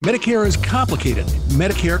Medicare is complicated.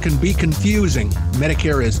 Medicare can be confusing.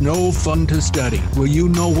 Medicare is no fun to study. Will you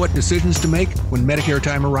know what decisions to make when Medicare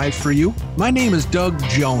time arrives for you? My name is Doug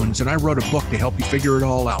Jones, and I wrote a book to help you figure it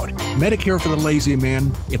all out. Medicare for the Lazy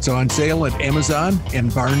Man. It's on sale at Amazon and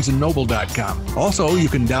BarnesandNoble.com. Also, you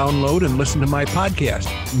can download and listen to my podcast,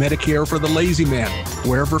 Medicare for the Lazy Man,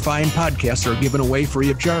 wherever fine podcasts are given away free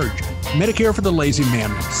of charge. Medicare for the Lazy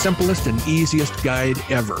Man, simplest and easiest guide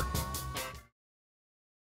ever.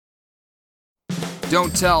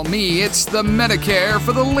 Don't tell me it's the Medicare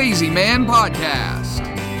for the Lazy Man podcast.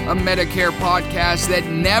 A Medicare podcast that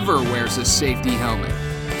never wears a safety helmet.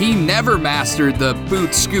 He never mastered the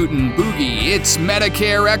boot scootin' boogie. It's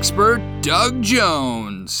Medicare expert Doug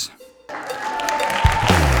Jones.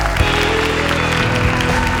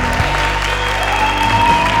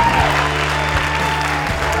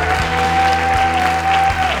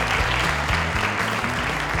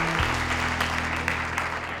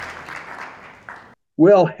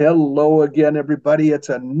 Well, hello again, everybody. It's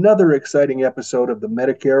another exciting episode of the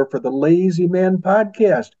Medicare for the Lazy Man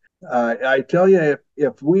podcast. I tell you,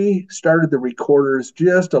 if we started the recorders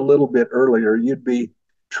just a little bit earlier, you'd be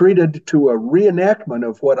treated to a reenactment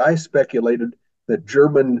of what I speculated that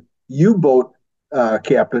German U-boat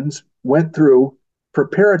captains went through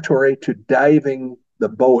preparatory to diving the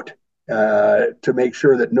boat to make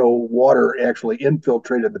sure that no water actually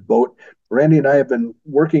infiltrated the boat. Randy and I have been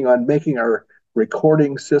working on making our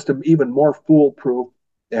recording system even more foolproof,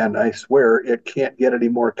 and I swear it can't get any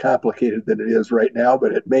more complicated than it is right now,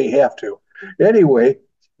 but it may have to. Anyway,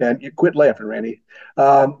 and you quit laughing, Randy.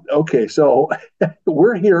 Okay, so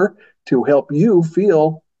we're here to help you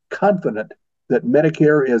feel confident that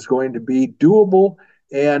Medicare is going to be doable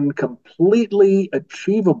and completely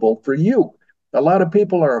achievable for you. A lot of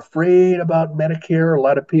people are afraid about Medicare. A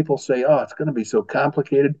lot of people say, oh, it's going to be so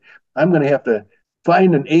complicated. I'm going to have to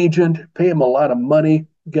find an agent, pay him a lot of money,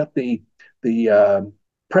 get the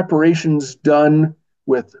preparations done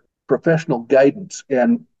with professional guidance.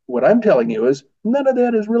 And what I'm telling you is none of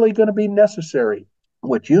that is really going to be necessary.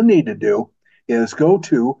 What you need to do is go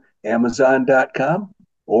to Amazon.com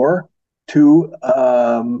or to,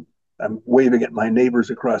 I'm waving at my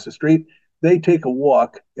neighbors across the street. They take a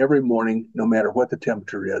walk every morning, no matter what the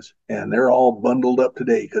temperature is. And they're all bundled up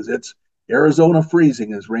today because it's Arizona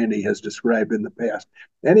freezing, as Randy has described in the past.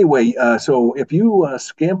 Anyway, so if you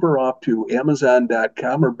scamper off to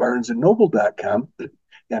Amazon.com or BarnesandNoble.com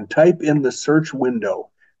and type in the search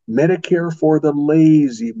window, Medicare for the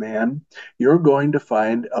Lazy Man, you're going to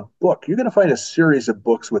find a book. You're going to find a series of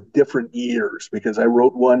books with different years, because I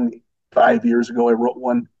wrote one 5 years ago, I wrote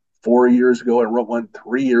one 4 years ago, I wrote one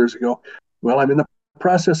 3 years ago. Well, I'm in the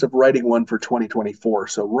process of writing one for 2024.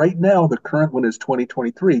 So right now, the current one is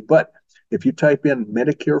 2023, but if you type in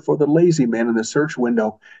Medicare for the Lazy Man in the search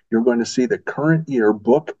window, you're going to see the current year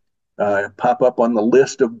book pop up on the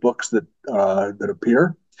list of books that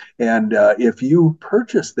appear. And if you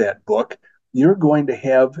purchase that book, you're going to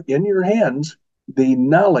have in your hands the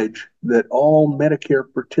knowledge that all Medicare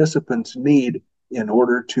participants need in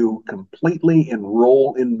order to completely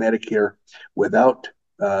enroll in Medicare without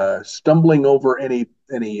stumbling over any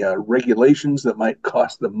regulations that might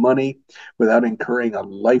cost them money, without incurring a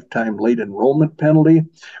lifetime late enrollment penalty,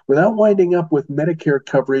 without winding up with Medicare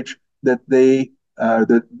coverage that the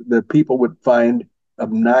people would find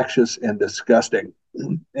obnoxious and disgusting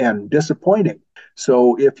and disappointing.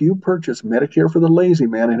 So if you purchase Medicare for the Lazy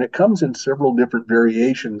Man, and it comes in several different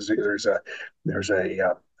variations, there's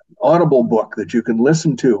a Audible book that you can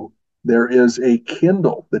listen to. There is a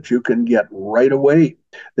Kindle that you can get right away.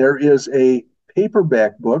 There is a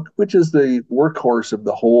paperback book, which is the workhorse of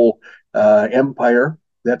the whole empire.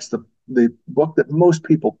 That's the book that most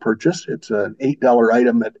people purchase. It's an $8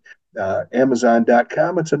 item at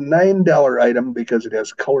Amazon.com. It's a $9 item because it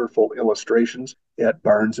has colorful illustrations at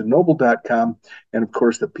BarnesandNoble.com. And of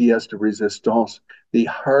course, the pièce de résistance, the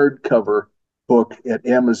hardcover book at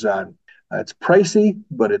Amazon. It's pricey,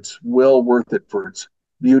 but it's well worth it for its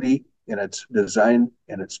beauty and its design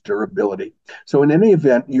and its durability. So in any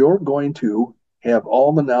event, you're going to have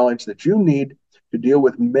all the knowledge that you need to deal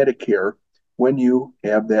with Medicare when you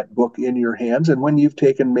have that book in your hands and when you've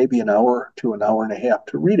taken maybe an hour to an hour and a half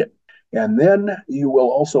to read it. And then you will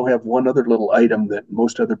also have one other little item that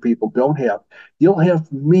most other people don't have. You'll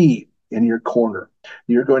have me in your corner.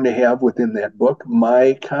 You're going to have within that book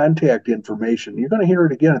my contact information. You're going to hear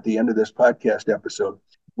it again at the end of this podcast episode.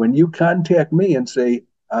 When you contact me and say,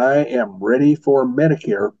 I am ready for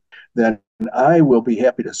Medicare, then I will be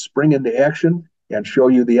happy to spring into action and show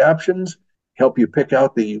you the options, help you pick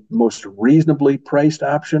out the most reasonably priced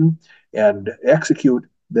option, and execute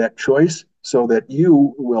that choice so that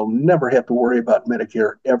you will never have to worry about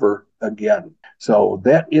Medicare ever again. So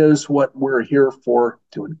that is what we're here for,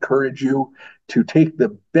 to encourage you to take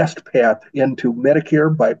the best path into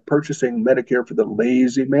Medicare by purchasing Medicare for the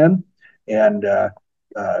Lazy Man. And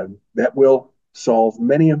that will solve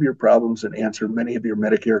many of your problems and answer many of your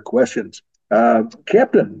Medicare questions.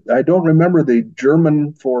 Captain, I don't remember the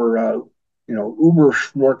German for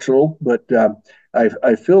Uberschnorchel, but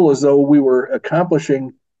I feel as though we were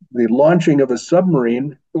accomplishing the launching of a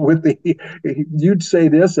submarine with you'd say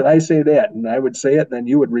this and I say that, and I would say it, and then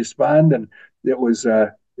you would respond, and it was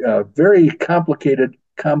a very complicated,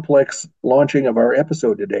 complex launching of our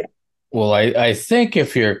episode today. Well, I think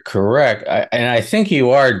if you're correct, and I think you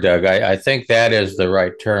are, Doug, I think that is the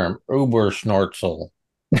right term, Uberschnorchel.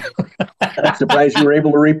 I'm surprised you were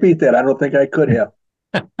able to repeat that. I don't think I could have.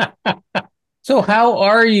 So how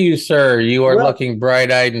are you, sir? You are looking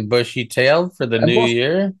bright-eyed and bushy-tailed for the new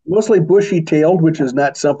year? Mostly bushy-tailed, which is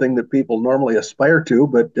not something that people normally aspire to,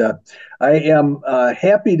 but I am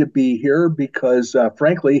happy to be here because,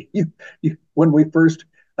 frankly, when we first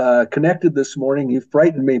connected this morning, you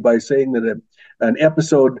frightened me by saying that an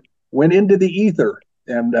episode went into the ether.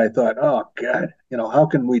 And I thought, oh, God, how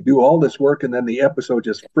can we do all this work and then the episode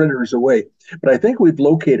just fritters away? But I think we've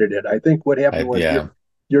located it. I think what happened was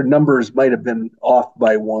your numbers might have been off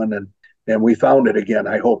by one, and we found it again,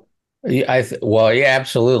 I hope.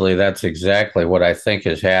 Absolutely. That's exactly what I think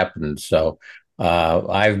has happened. So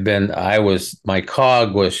my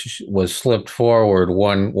cog was slipped forward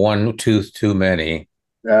one tooth too many.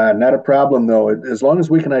 Not a problem, though. As long as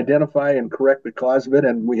we can identify and correct the cause of it,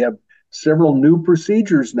 and we have several new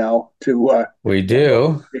procedures now to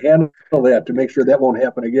handle that, to make sure that won't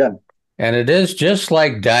happen again. And it is just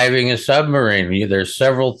like diving a submarine. There's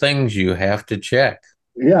several things you have to check.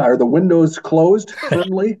 Yeah, are the windows closed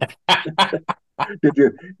firmly?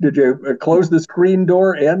 Did you close the screen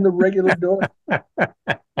door and the regular door?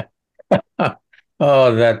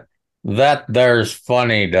 Oh, there's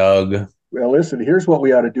funny, Doug. Well, listen, here's what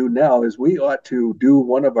we ought to do now is we ought to do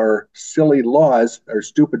one of our silly laws, our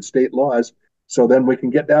stupid state laws, so then we can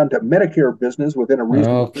get down to Medicare business within a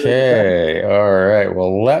reasonable period of time. All right.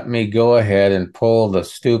 Well, let me go ahead and pull the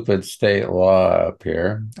stupid state law up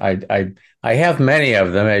here. I have many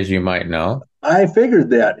of them, as you might know. I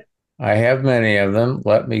figured that. I have many of them.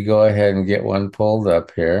 Let me go ahead and get one pulled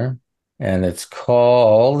up here. And it's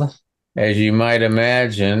called, as you might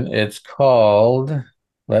imagine,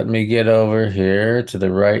 let me get over here to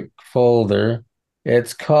the right folder.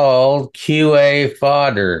 It's called QA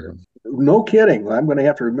Fodder. No kidding. I'm going to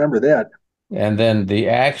have to remember that. And then the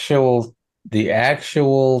actual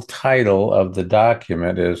title of the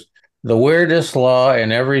document is The Weirdest Law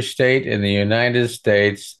in Every State in the United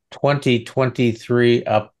States 2023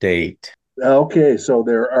 Update. Okay, so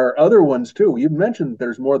there are other ones too. You mentioned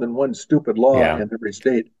there's more than one stupid law in every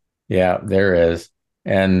state. Yeah, there is.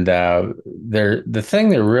 And the thing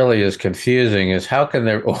that really is confusing is how can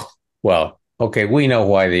there, okay, we know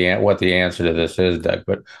what the answer to this is, Doug,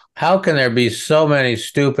 but how can there be so many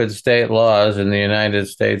stupid state laws in the United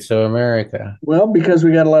States of America? Well, because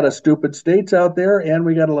we got a lot of stupid states out there, and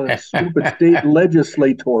we got a lot of stupid state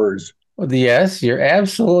legislators. Yes, you're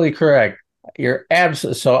absolutely correct.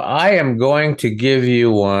 So I am going to give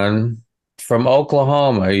you one from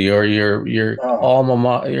Oklahoma, your alma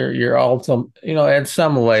mater, your ultimate, in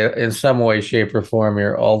some way, shape, or form,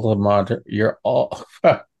 your alma mater,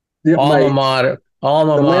 alma mater.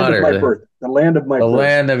 The land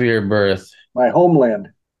of your birth. My homeland.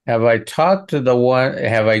 Have I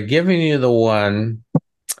given you the one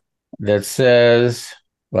that says,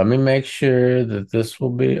 let me make sure that this will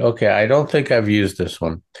be, okay, I don't think I've used this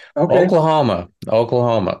one. Okay.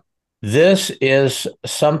 Oklahoma. This is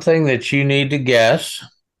something that you need to guess.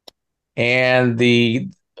 And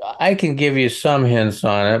I can give you some hints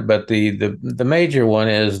on it, but the major one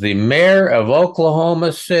is the mayor of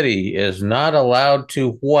Oklahoma City is not allowed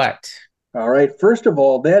to what? All right. First of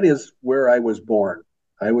all, that is where I was born.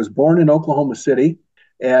 I was born in Oklahoma City,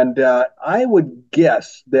 and I would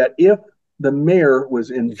guess that if the mayor was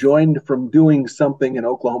enjoined from doing something in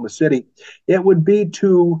Oklahoma City, it would be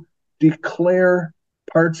to declare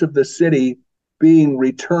parts of the city being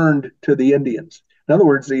returned to the Indians. In other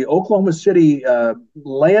words, the Oklahoma City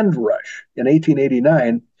land rush in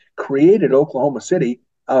 1889 created Oklahoma City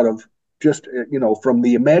out of just, from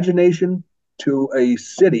the imagination to a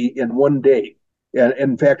city in one day. And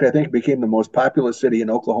in fact, I think it became the most populous city in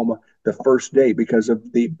Oklahoma the first day because of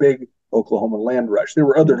the big Oklahoma land rush. There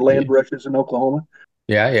were other land rushes in Oklahoma.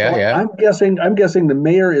 Yeah. I'm guessing the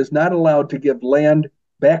mayor is not allowed to give land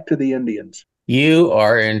back to the Indians. You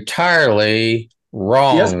are entirely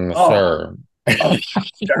wrong, sir. Oh,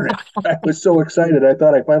 darn it. I was so excited. I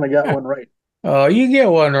thought I finally got one right. Oh, you get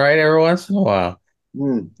one right every once in a while.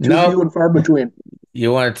 Too Nope. few and far between.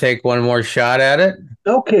 You want to take one more shot at it?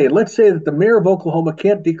 Okay, let's say that the mayor of Oklahoma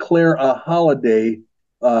can't declare a holiday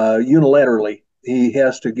unilaterally. He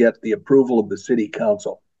has to get the approval of the city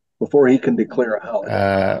council before he can declare a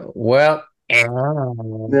holiday.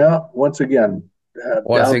 Yeah, once again,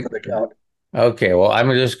 once down it, for the count. okay, well, I'm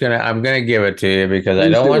gonna give it to you because Please do.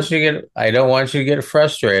 I don't want you to get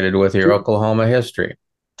frustrated with your Too, Oklahoma history.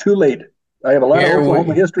 too late. I have a lot of Here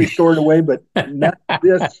Oklahoma we history stored away, but not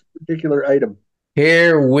this particular item.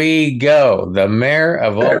 Here we go. The mayor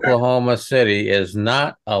of Oklahoma City is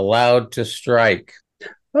not allowed to strike.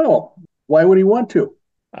 Oh, why would he want to?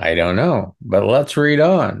 I don't know, but let's read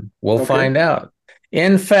on. We'll Okay. find out.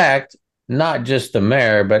 In fact, not just the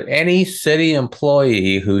mayor, but any city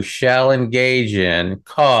employee who shall engage in,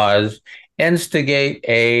 cause, instigate,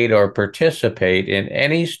 aid, or participate in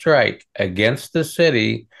any strike against the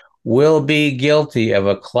city will be guilty of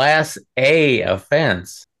a Class A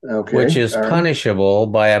offense, Okay. which is All right. punishable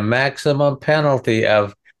by a maximum penalty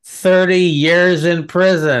of 30 years in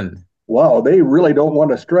prison. Wow, they really don't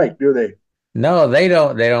want to strike, do they? No, they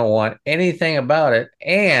don't. They don't want anything about it.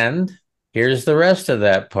 And here's the rest of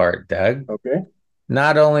that part, Doug. Okay.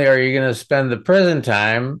 Not only are you going to spend the prison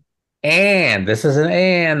time, and this is an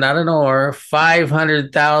and, not an or,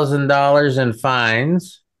 $500,000 in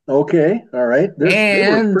fines. Okay. All right. They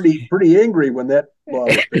were pretty angry when that law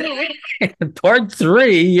was passed. Part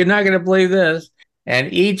 3, you're not going to believe this.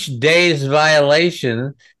 And each day's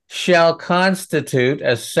violation shall constitute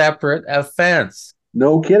a separate offense.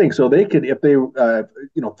 No kidding. So they could, if they,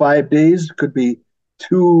 5 days could be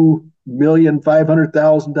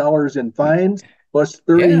 $2,500,000 in fines plus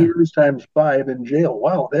 30 years times 5 in jail.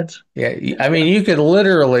 Wow, that's I mean, you could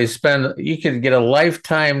literally you could get a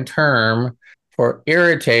lifetime term for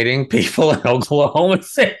irritating people in Oklahoma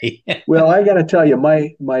City. Well, I got to tell you,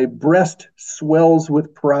 my breast swells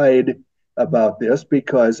with pride about this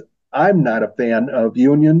because I'm not a fan of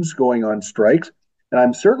unions going on strikes, and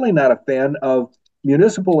I'm certainly not a fan of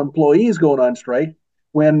municipal employees going on strike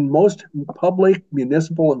when most public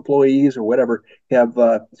municipal employees or whatever have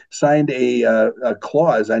signed a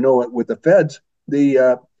clause. I know with the feds,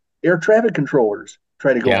 the air traffic controllers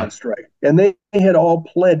try to go on strike, and they had all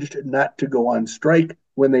pledged not to go on strike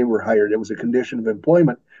when they were hired. It was a condition of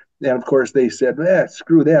employment. And of course, they said,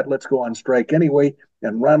 screw that, let's go on strike anyway.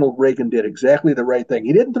 And Ronald Reagan did exactly the right thing.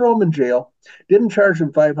 He didn't throw them in jail, didn't charge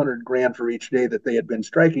them 500 grand for each day that they had been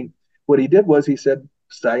striking. What he did was he said,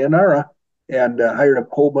 sayonara, and hired a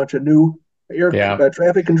whole bunch of new air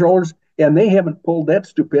traffic controllers. And they haven't pulled that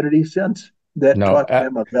stupidity since. That taught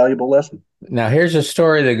them a valuable lesson. Now, here's a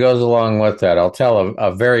story that goes along with that. I'll tell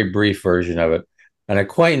a very brief version of it. An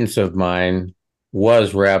acquaintance of mine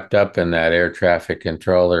was wrapped up in that air traffic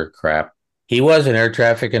controller crap. He was an air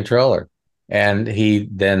traffic controller. And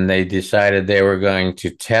then they decided they were going to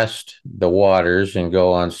test the waters and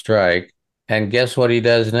go on strike. And guess what he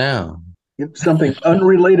does now? Something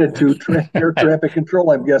unrelated to air traffic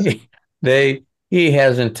control, I'm guessing. He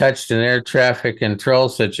hasn't touched an air traffic control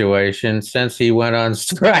situation since he went on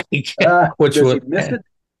strike. Does he miss it?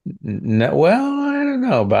 No, well, I don't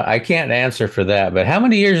know, but I can't answer for that. But how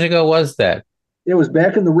many years ago was that? It was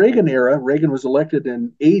back in the Reagan era. Reagan was elected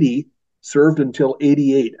in 80, served until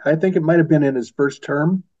 88. I think it might have been in his first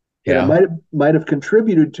term. Yeah. And it might have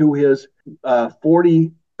contributed to his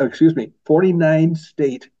 49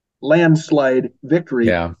 state landslide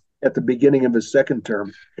victory at the beginning of his second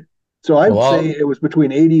term. So I'd say it was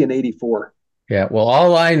between 80 and 84. Yeah. Well,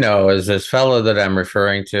 all I know is this fellow that I'm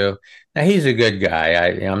referring to. Now, he's a good guy.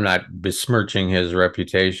 I'm not besmirching his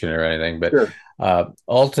reputation or anything, but sure.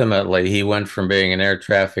 Ultimately, he went from being an air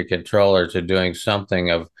traffic controller to doing something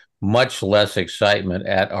of much less excitement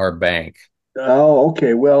at our bank. Oh,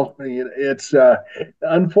 okay. Well, it's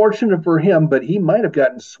unfortunate for him, but he might have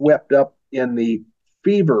gotten swept up in the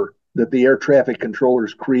fever that the air traffic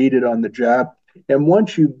controllers created on the job. And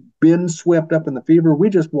once you've been swept up in the fever, we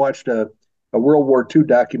just watched a World War II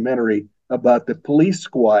documentary about the police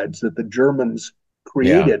squads that the Germans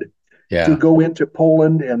created to go into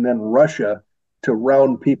Poland and then Russia to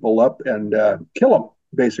round people up and kill them,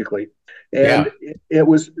 basically. And it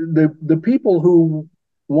was the people who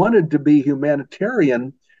wanted to be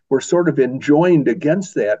humanitarian were sort of enjoined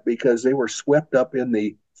against that because they were swept up in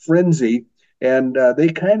the frenzy, and they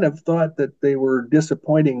kind of thought that they were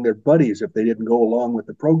disappointing their buddies if they didn't go along with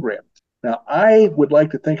the program. Now, I would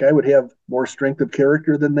like to think I would have more strength of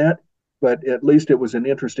character than that, but at least it was an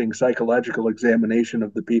interesting psychological examination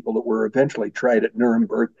of the people that were eventually tried at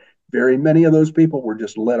Nuremberg. Very many of those people were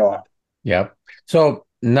just let off. Yep. So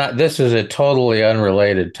not this is a totally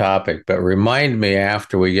unrelated topic, but remind me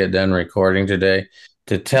after we get done recording today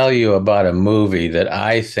to tell you about a movie that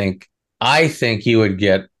I think you would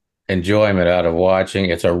get enjoyment out of watching.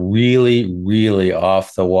 It's a really, really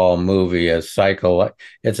off the wall movie, it's a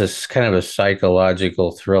kind of a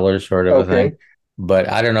psychological thriller sort of a Okay. thing. But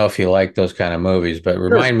I don't know if you like those kind of movies, but Sure.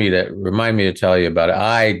 remind me to tell you about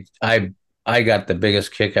it. I got the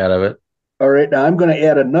biggest kick out of it. All right. Now I'm going to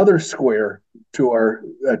add another square to our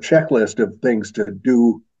checklist of things to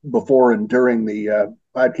do before and during the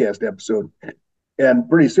podcast episode. And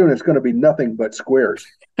pretty soon it's going to be nothing but squares.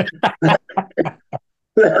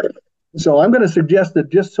 So I'm going to suggest that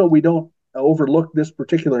just so we don't overlook this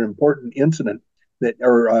particular important incident that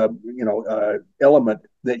or element,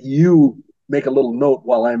 that you make a little note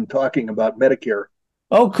while I'm talking about Medicare.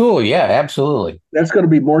 Oh, cool. Yeah, absolutely. That's going to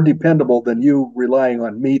be more dependable than you relying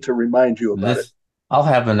on me to remind you about it. This I'll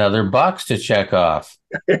have another box to check off.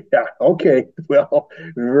 Yeah. Okay. Well,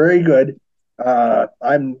 very good.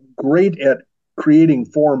 I'm great at creating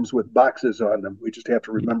forms with boxes on them. We just have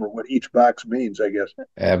to remember what each box means, I guess.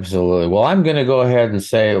 Absolutely. Well, I'm going to go ahead and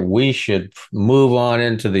say we should move on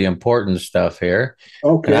into the important stuff here.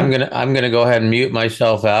 And Okay. I'm going to go ahead and mute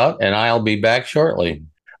myself out and I'll be back shortly.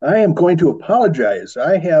 I am going to apologize.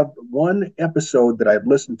 I have one episode that I've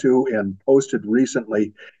listened to and posted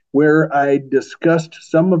recently where I discussed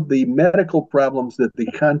some of the medical problems that the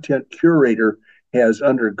content curator has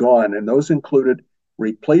undergone. And those included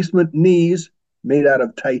replacement knees made out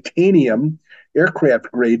of titanium,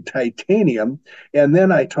 aircraft grade titanium. And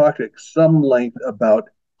then I talked at some length about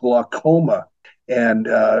glaucoma. And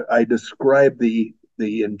I described the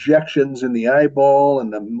injections in the eyeball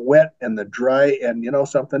and the wet and the dry, and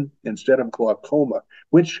something, instead of glaucoma,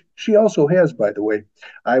 which she also has, by the way.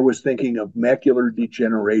 I was thinking of macular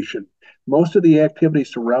degeneration. Most of the activity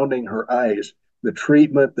surrounding her eyes, the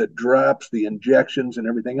treatment, the drops, the injections, and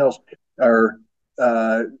everything else are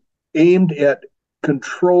uh, aimed at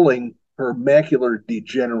controlling her macular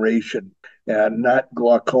degeneration and not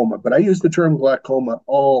glaucoma. But I use the term glaucoma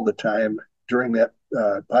all the time during that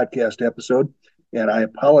podcast episode. And I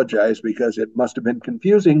apologize because it must have been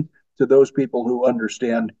confusing to those people who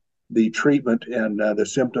understand the treatment and the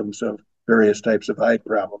symptoms of various types of eye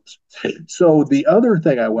problems. So, the other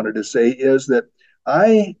thing I wanted to say is that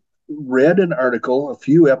I read an article a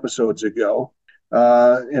few episodes ago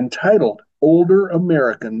entitled Older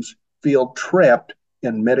Americans Feel Trapped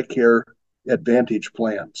in Medicare Advantage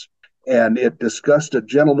Plans. And it discussed a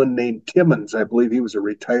gentleman named Timmons. I believe he was a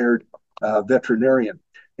retired veterinarian,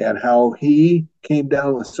 and how he came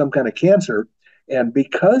down with some kind of cancer. And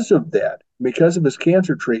because of that, because of his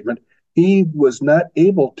cancer treatment, he was not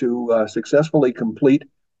able to successfully complete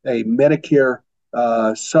a Medicare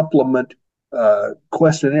supplement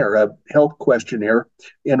questionnaire, a health questionnaire,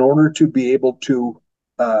 in order to be able to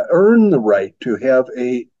earn the right to have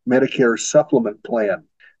a Medicare supplement plan.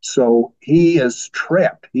 So he is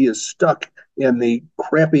trapped. He is stuck in the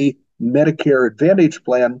crappy Medicare Advantage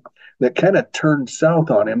plan that kind of turned south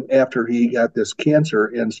on him after he got this cancer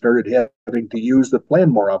and started having to use the plan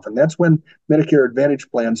more often. That's when Medicare Advantage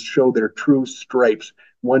plans show their true stripes.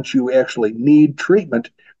 Once you actually need treatment,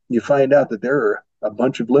 you find out that there are a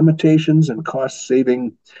bunch of limitations and cost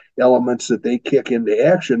saving elements that they kick into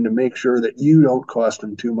action to make sure that you don't cost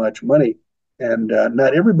them too much money. And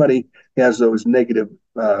not everybody has those negative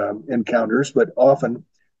encounters, but often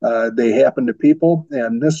they happen to people.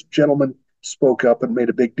 And this gentleman spoke up and made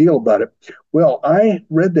a big deal about it. Well, I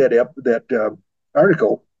read that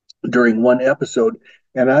article during one episode,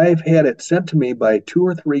 and I've had it sent to me by 2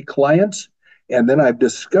 or 3 clients, and then I've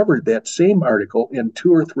discovered that same article in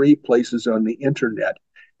 2 or 3 places on the internet.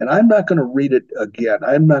 And I'm not going to read it again.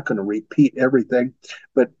 I'm not going to repeat everything,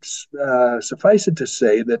 but suffice it to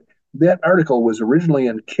say that that article was originally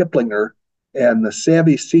in Kiplinger, and the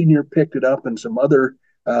Savvy Senior picked it up, and some other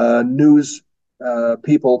news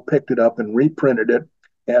people picked it up and reprinted it.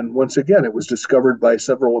 And once again, it was discovered by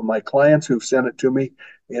several of my clients who've sent it to me.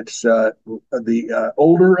 It's the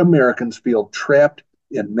older Americans feel trapped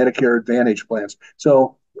in Medicare Advantage plans.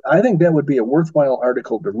 So I think that would be a worthwhile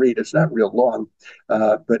article to read. It's not real long,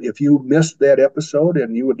 but if you missed that episode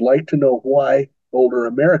and you would like to know why older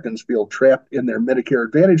Americans feel trapped in their Medicare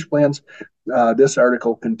Advantage plans, this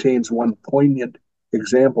article contains one poignant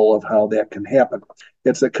example of how that can happen.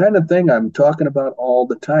 It's the kind of thing I'm talking about all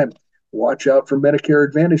the time. Watch out for Medicare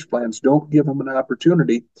Advantage plans. Don't give them an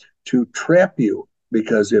opportunity to trap you,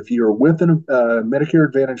 because if you're with a Medicare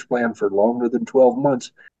Advantage plan for longer than 12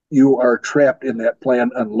 months, you are trapped in that plan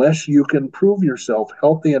unless you can prove yourself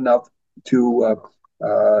healthy enough to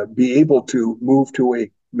be able to move to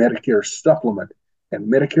a Medicare Supplement.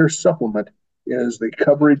 And Medicare Supplement is the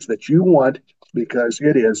coverage that you want because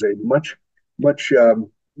it is a much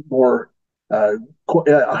more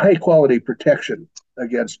high quality protection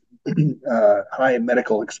against high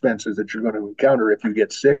medical expenses that you're going to encounter if you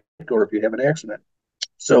get sick or if you have an accident.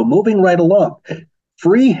 So moving right along,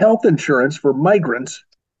 free health insurance for migrants,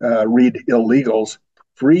 read illegals,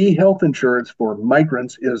 free health insurance for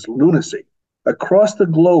migrants is lunacy. Across the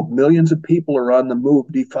globe, millions of people are on the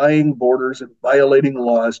move, defying borders and violating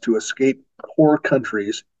laws to escape poor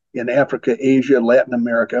countries in Africa, Asia, Latin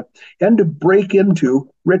America, and to break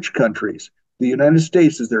into rich countries. The United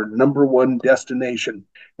States is their number one destination,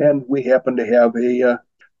 and we happen to have an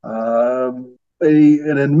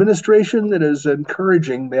administration that is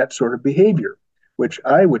encouraging that sort of behavior, which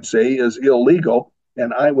I would say is illegal.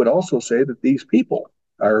 And I would also say that these people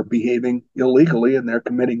are behaving illegally and they're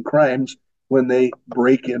committing crimes when they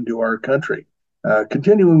break into our country.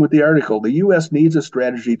 Continuing with the article, the U.S. needs a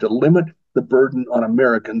strategy to limit the burden on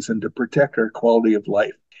Americans and to protect our quality of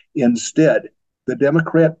life. Instead, the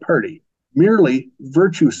Democrat Party merely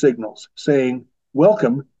virtue signals, saying,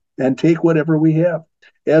 welcome and take whatever we have.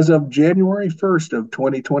 As of January 1st of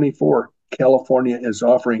 2024, California is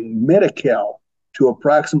offering Medi-Cal to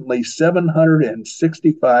approximately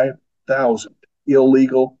 765,000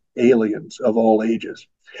 illegal aliens of all ages.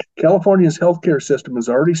 California's healthcare system is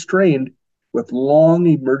already strained with long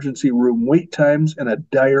emergency room wait times and a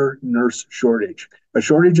dire nurse shortage. A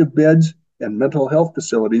shortage of beds and mental health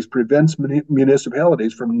facilities prevents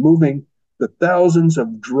municipalities from moving the thousands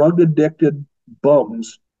of drug-addicted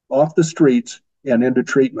bums off the streets and into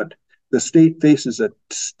treatment. The state faces a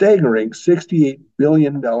staggering $68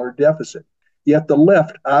 billion deficit. Yet the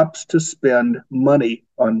left opts to spend money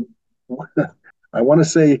on, I want to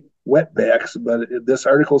say wetbacks, but this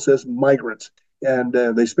article says migrants. And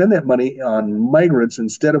they spend that money on migrants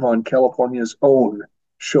instead of on California's own,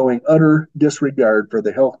 showing utter disregard for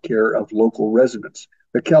the health care of local residents.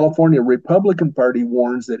 The California Republican Party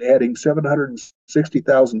warns that adding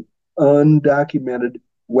 760,000 undocumented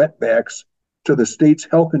wetbacks to the state's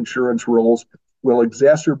health insurance rolls will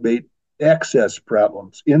exacerbate access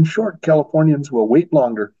problems. In short, Californians will wait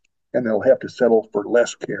longer and they'll have to settle for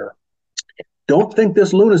less care. Don't think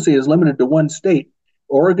this lunacy is limited to one state.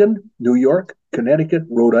 Oregon, New York, Connecticut,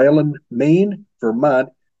 Rhode Island, Maine, Vermont,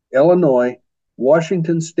 Illinois,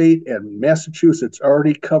 Washington State, and Massachusetts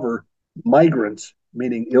already cover migrants,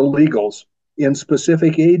 meaning illegals, in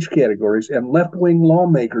specific age categories, and left-wing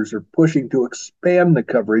lawmakers are pushing to expand the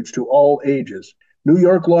coverage to all ages. New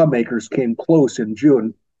York lawmakers came close in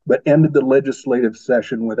June, but ended the legislative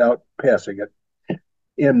session without passing it.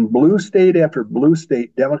 In blue state after blue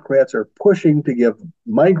state, Democrats are pushing to give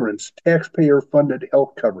migrants taxpayer-funded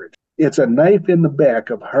health coverage. It's a knife in the back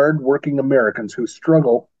of hard-working Americans who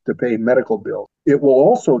struggle to pay medical bills. It will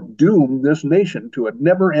also doom this nation to a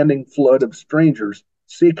never-ending flood of strangers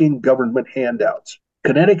seeking government handouts.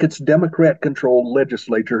 Connecticut's Democrat-controlled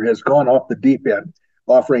legislature has gone off the deep end,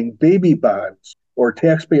 offering baby bonds or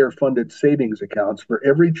taxpayer-funded savings accounts for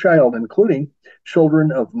every child, including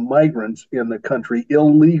children of migrants in the country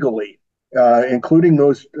illegally, including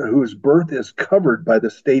those whose birth is covered by the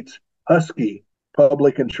state's Husky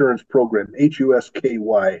public insurance program.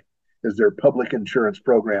 HUSKY is their public insurance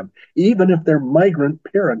program, even if their migrant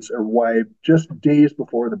parents arrived just days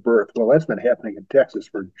before the birth. Well, that's been happening in Texas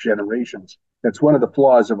for generations. That's one of the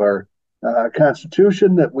flaws of our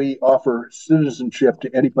Constitution, that we offer citizenship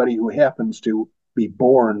to anybody who happens to be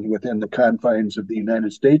born within the confines of the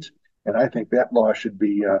United States. And I think that law should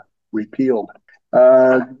be repealed.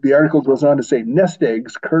 The article goes on to say nest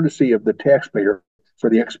eggs, courtesy of the taxpayer, for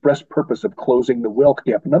the express purpose of closing the wealth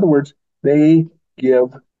gap. In other words, they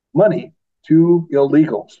give money to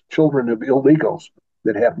illegals, children of illegals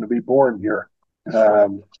that happen to be born here.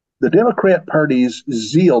 The Democrat Party's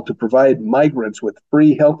zeal to provide migrants with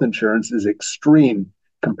free health insurance is extreme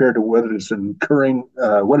compared to what is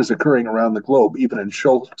occurring around the globe, even in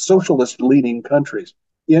socialist-leaning countries.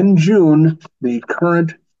 In June, the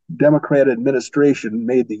current Democrat administration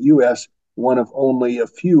made the U.S. one of only a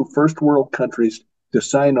few first world countries to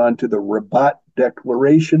sign on to the Rabat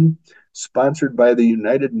Declaration, sponsored by the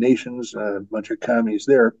United Nations, a bunch of commies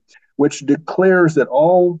there, which declares that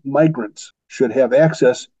all migrants should have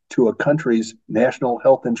access to a country's national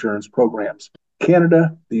health insurance programs.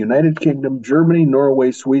 Canada, the United Kingdom, Germany,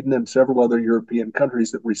 Norway, Sweden, and several other European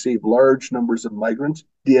countries that receive large numbers of migrants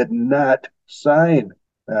did not sign.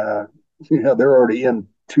 They're already in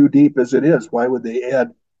too deep as it is. Why would they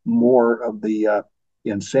add more of the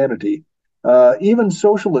insanity? Even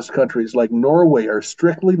socialist countries like Norway are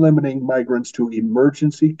strictly limiting migrants to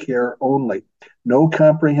emergency care only. No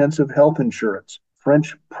comprehensive health insurance.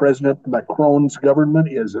 French President Macron's government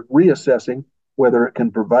is reassessing whether it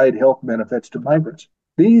can provide health benefits to migrants.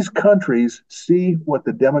 These countries see what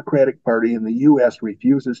the Democratic Party in the U.S.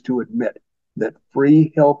 refuses to admit, that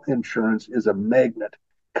free health insurance is a magnet.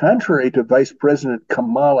 Contrary to Vice President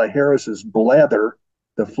Kamala Harris's blather,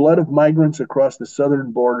 the flood of migrants across the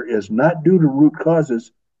southern border is not due to root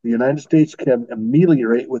causes the United States can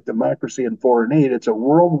ameliorate with democracy and foreign aid. It's a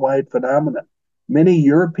worldwide phenomenon. Many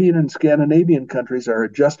European and Scandinavian countries are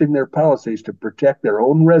adjusting their policies to protect their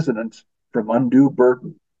own residents from undue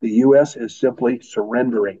burden. The U.S. is simply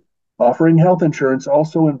surrendering. Offering health insurance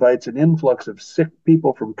also invites an influx of sick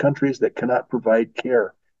people from countries that cannot provide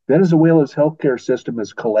care. Venezuela's healthcare system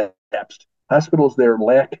has collapsed. Hospitals there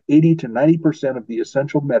lack 80 to 90% of the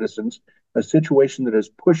essential medicines, a situation that is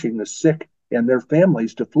pushing the sick and their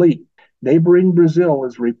families to flee. Neighboring Brazil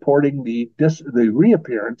is reporting the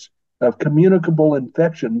reappearance of communicable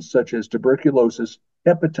infections such as tuberculosis,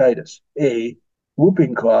 hepatitis A,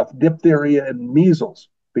 whooping cough, diphtheria, and measles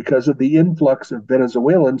because of the influx of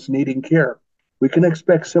Venezuelans needing care. We can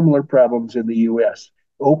expect similar problems in the U.S.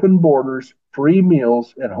 Open borders, free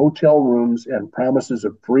meals, and hotel rooms, and promises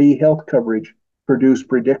of free health coverage produce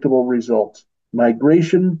predictable results.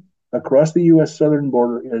 Migration across the U.S. southern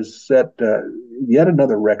border has set yet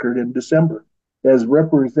another record in December. As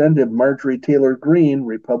Representative Marjorie Taylor Greene,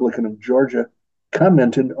 Republican of Georgia,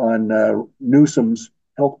 commented on Newsom's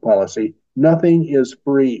health policy, nothing is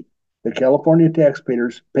free. The California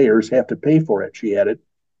taxpayers have to pay for it, she added.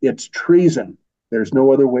 It's treason. There's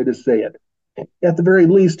no other way to say it. At the very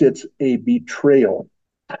least, it's a betrayal.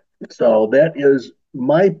 So that is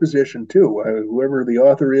my position too. Whoever the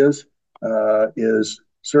author is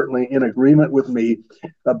certainly in agreement with me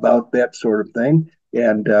about that sort of thing.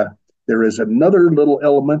 And there is another little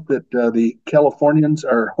element that the Californians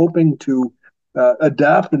are hoping to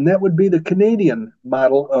adopt, and that would be the Canadian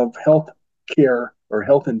model of health care or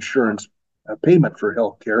health insurance payment for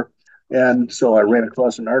health care. And so I ran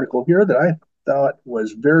across an article here that I thought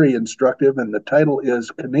was very instructive, and the title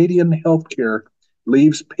is Canadian Healthcare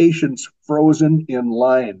Leaves Patients Frozen in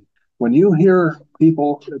Line. When you hear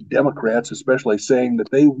people, Democrats especially, saying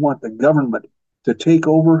that they want the government to take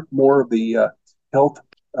over more of the health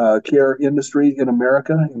care industry in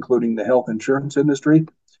America, including the health insurance industry,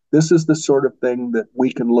 this is the sort of thing that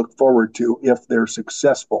we can look forward to if they're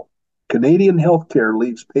successful. Canadian healthcare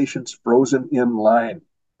leaves patients frozen in line.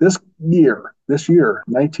 This year,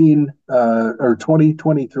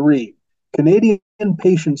 2023, Canadian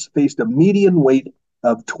patients faced a median wait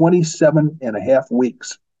of 27 and a half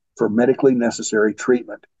weeks for medically necessary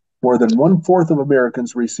treatment. More than 1/4 of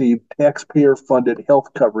Americans received taxpayer-funded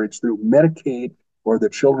health coverage through Medicaid or the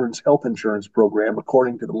Children's Health Insurance Program,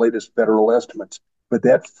 according to the latest federal estimates. But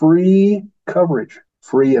that free coverage,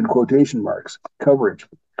 free in quotation marks, coverage,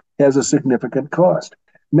 has a significant cost.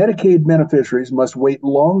 Medicaid beneficiaries must wait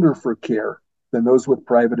longer for care than those with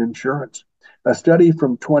private insurance. A study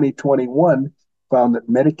from 2021 found that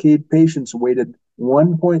Medicaid patients waited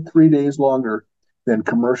 1.3 days longer than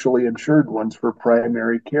commercially insured ones for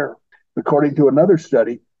primary care. According to another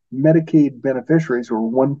study, Medicaid beneficiaries were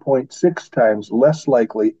 1.6 times less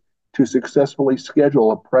likely to successfully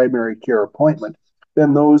schedule a primary care appointment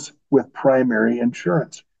than those with primary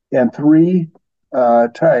insurance, and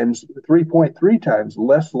 3.3 times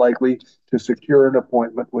less likely to secure an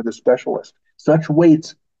appointment with a specialist. Such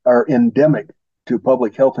waits are endemic to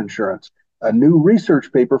public health insurance. A new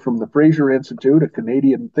research paper from the Fraser Institute, a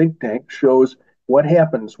Canadian think tank, shows what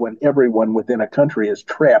happens when everyone within a country is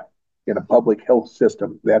trapped in a public health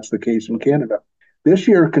system. That's the case in Canada. This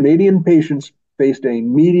year, Canadian patients faced a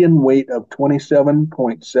median wait of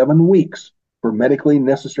 27.7 weeks for medically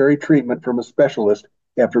necessary treatment from a specialist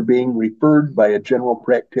after being referred by a general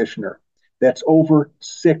practitioner. That's over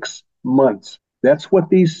 6 months. That's what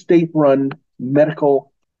these state-run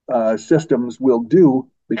medical systems will do,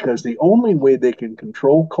 because the only way they can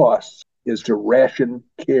control costs is to ration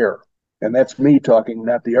care. And that's me talking,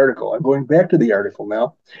 not the article. I'm going back to the article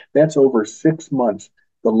now. That's over 6 months,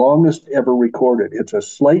 the longest ever recorded. It's a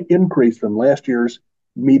slight increase from last year's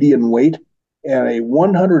median wait and a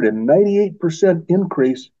 198%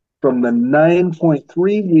 increase from the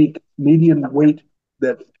 9.3-week median wait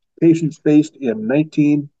that patients faced in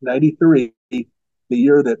 1993, the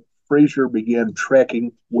year that Fraser began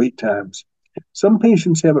tracking wait times. Some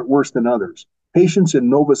patients have it worse than others. Patients in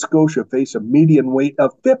Nova Scotia face a median wait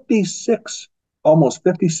of 56, almost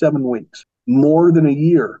 57 weeks, more than a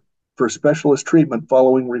year for specialist treatment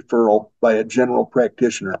following referral by a general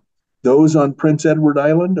practitioner. Those on Prince Edward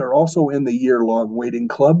Island are also in the year-long waiting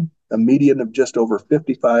club, a median of just over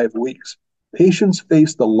 55 weeks. Patients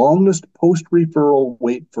face the longest post-referral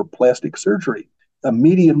wait for plastic surgery, a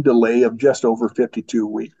median delay of just over 52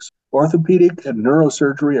 weeks. Orthopedic and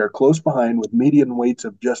neurosurgery are close behind with median waits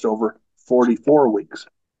of just over 44 weeks.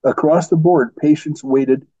 Across the board, patients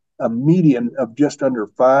waited a median of just under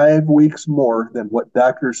 5 weeks more than what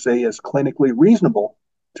doctors say is clinically reasonable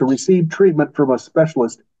to receive treatment from a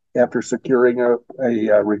specialist after securing a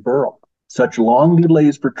referral. Such long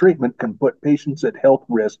delays for treatment can put patients at health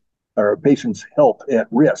risk, or a patient's health at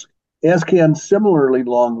risk, as can similarly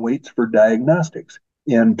long waits for diagnostics.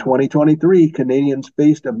 In 2023, Canadians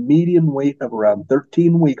faced a median wait of around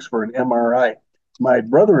 13 weeks for an MRI. My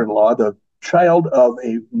brother-in-law, the child of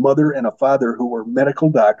a mother and a father who were medical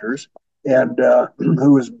doctors, and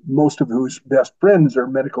most of whose best friends are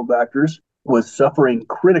medical doctors, was suffering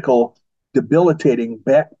critical, debilitating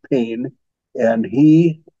back pain. And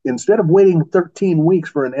he, instead of waiting 13 weeks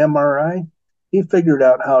for an MRI, he figured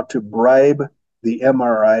out how to bribe the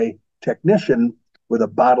MRI technician with a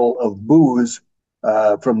bottle of booze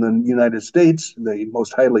from the United States, the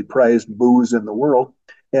most highly prized booze in the world.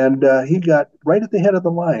 And he got right at the head of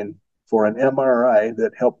the line for an MRI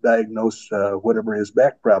that helped diagnose whatever his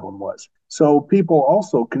back problem was. So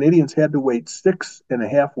Canadians had to wait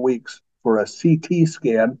 6.5 weeks for a CT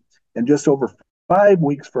scan and just over 5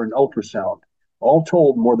 weeks for an ultrasound. All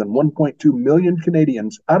told, more than 1.2 million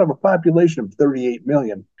Canadians out of a population of 38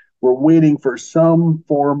 million were waiting for some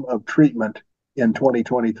form of treatment in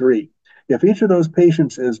 2023. If each of those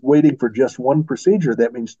patients is waiting for just one procedure,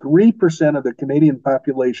 that means 3% of the Canadian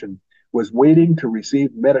population was waiting to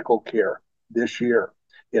receive medical care this year.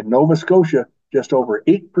 In Nova Scotia, just over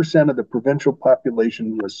 8% of the provincial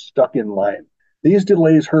population was stuck in line. These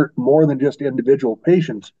delays hurt more than just individual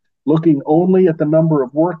patients. Looking only at the number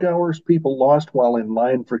of work hours people lost while in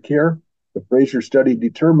line for care, the Fraser study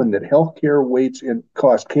determined that healthcare waits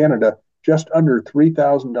cost Canada just under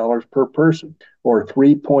 $3,000 per person, or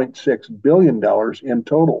 $3.6 billion in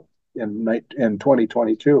total in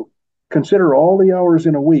 2022. Consider all the hours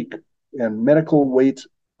in a week, and medical waits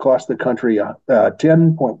cost the country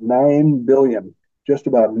 $10.9 billion, just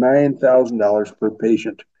about $9,000 per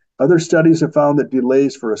patient. Other studies have found that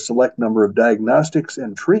delays for a select number of diagnostics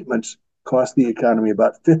and treatments cost the economy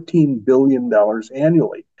about $15 billion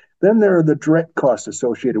annually. Then there are the direct costs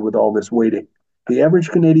associated with all this waiting. The average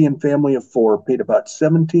Canadian family of four paid about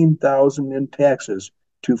 $17,000 in taxes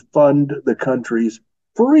to fund the country's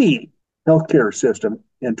free healthcare system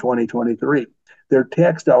in 2023. Their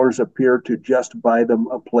tax dollars appear to just buy them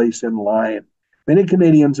a place in line. Many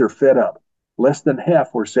Canadians are fed up. Less than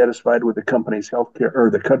half were satisfied with the country's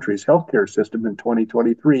healthcare system in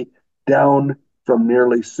 2023, down from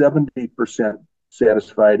nearly 70%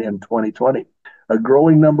 satisfied in 2020. A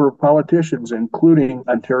growing number of politicians, including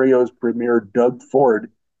Ontario's Premier Doug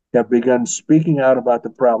Ford, have begun speaking out about the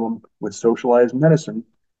problem with socialized medicine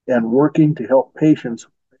and working to help patients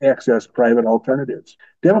access private alternatives.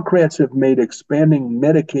 Democrats have made expanding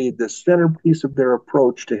Medicaid the centerpiece of their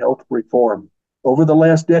approach to health reform. Over the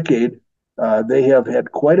last decade, they have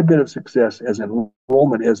had quite a bit of success as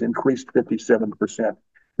enrollment has increased 57%.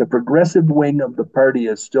 The progressive wing of the party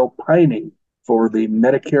is still pining for the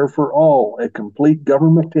Medicare for All, a complete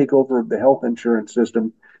government takeover of the health insurance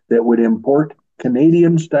system that would import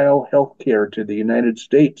Canadian-style health care to the United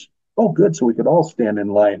States. Oh, good, so we could all stand in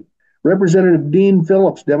line. Representative Dean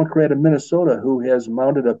Phillips, Democrat of Minnesota, who has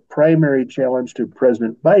mounted a primary challenge to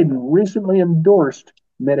President Biden, recently endorsed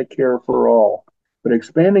Medicare for All. But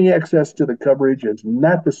expanding access to the coverage is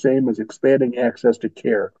not the same as expanding access to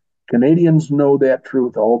care. Canadians know that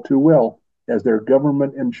truth all too well, as their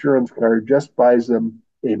government insurance card just buys them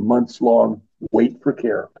a months-long wait for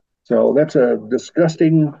care. So that's a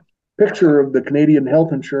disgusting picture of the Canadian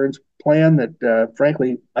health insurance plan that,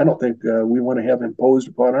 frankly, I don't think we want to have imposed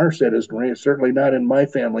upon our citizenry, certainly not in my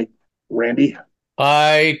family. Randy?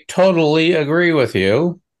 I totally agree with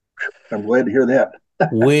you. I'm glad to hear that.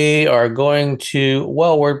 We are going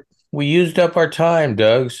to, we used up our time,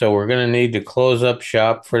 Doug, so we're going to need to close up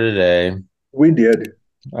shop for today. We did.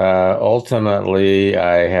 Ultimately,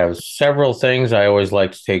 I have several things I always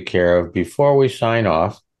like to take care of before we sign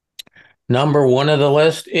off. Number one of the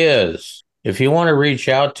list is, if you want to reach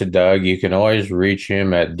out to Doug, you can always reach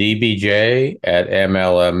him at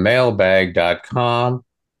dbj@mlmmailbag.com.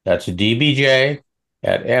 That's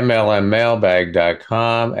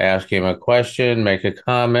dbj@mlmmailbag.com. Ask him a question, make a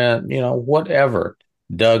comment, whatever.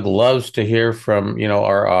 Doug loves to hear from,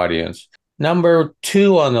 our audience. Number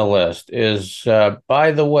two on the list is,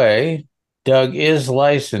 by the way, Doug is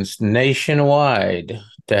licensed nationwide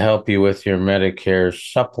to help you with your Medicare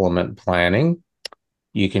supplement planning.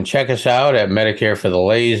 You can check us out at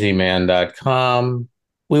medicareforthelazyman.com.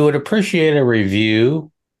 We would appreciate a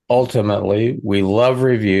review. Ultimately, we love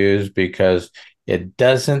reviews because it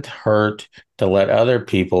doesn't hurt to let other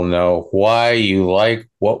people know why you like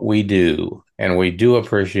what we do. And we do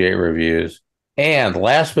appreciate reviews. And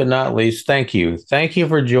last but not least, thank you. Thank you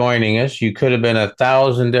for joining us. You could have been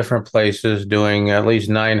 1,000 different places doing at least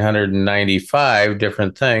 995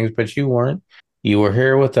 different things, but you weren't. You were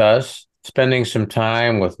here with us, spending some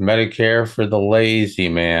time with Medicare for the Lazy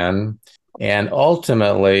Man. And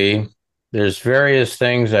ultimately, there's various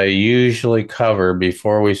things I usually cover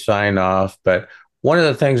before we sign off, but one of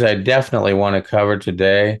the things I definitely want to cover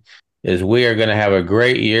today is we are going to have a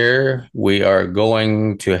great year. We are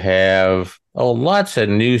going to have lots of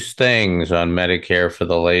new things on Medicare for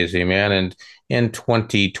the Lazy Man. And in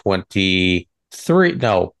 2023,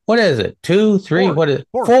 no, what is it? 2, 3, Four. what is it?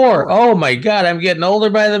 Four. 4. Oh my God, I'm getting older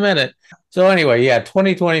by the minute. So anyway,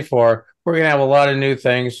 2024, we're going to have a lot of new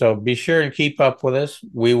things. So be sure and keep up with us.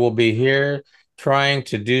 We will be here trying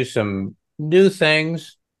to do some new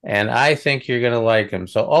things, and I think you're going to like them.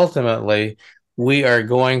 So ultimately, we are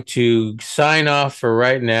going to sign off for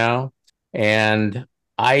right now, and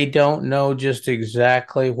I don't know just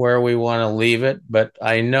exactly where we want to leave it, but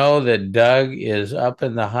I know that Doug is up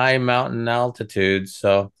in the high mountain altitudes,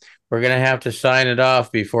 so we're going to have to sign it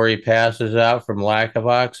off before he passes out from lack of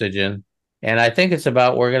oxygen. And I think it's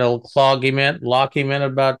about, we're going to lock him in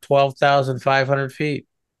about 12,500 feet.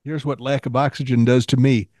 Here's what lack of oxygen does to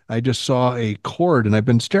me. I just saw a cord, and I've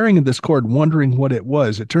been staring at this cord, wondering what it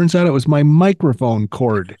was. It turns out it was my microphone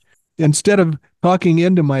cord. Instead of talking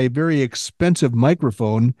into my very expensive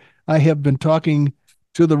microphone, I have been talking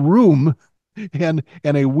to the room, and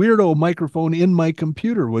a weirdo microphone in my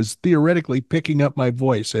computer was theoretically picking up my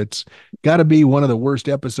voice. It's got to be one of the worst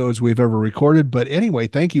episodes we've ever recorded. But anyway,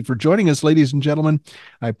 thank you for joining us, ladies and gentlemen.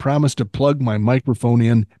 I promise to plug my microphone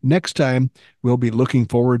in next time. We'll be looking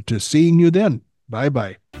forward to seeing you then.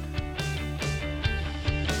 Bye-bye.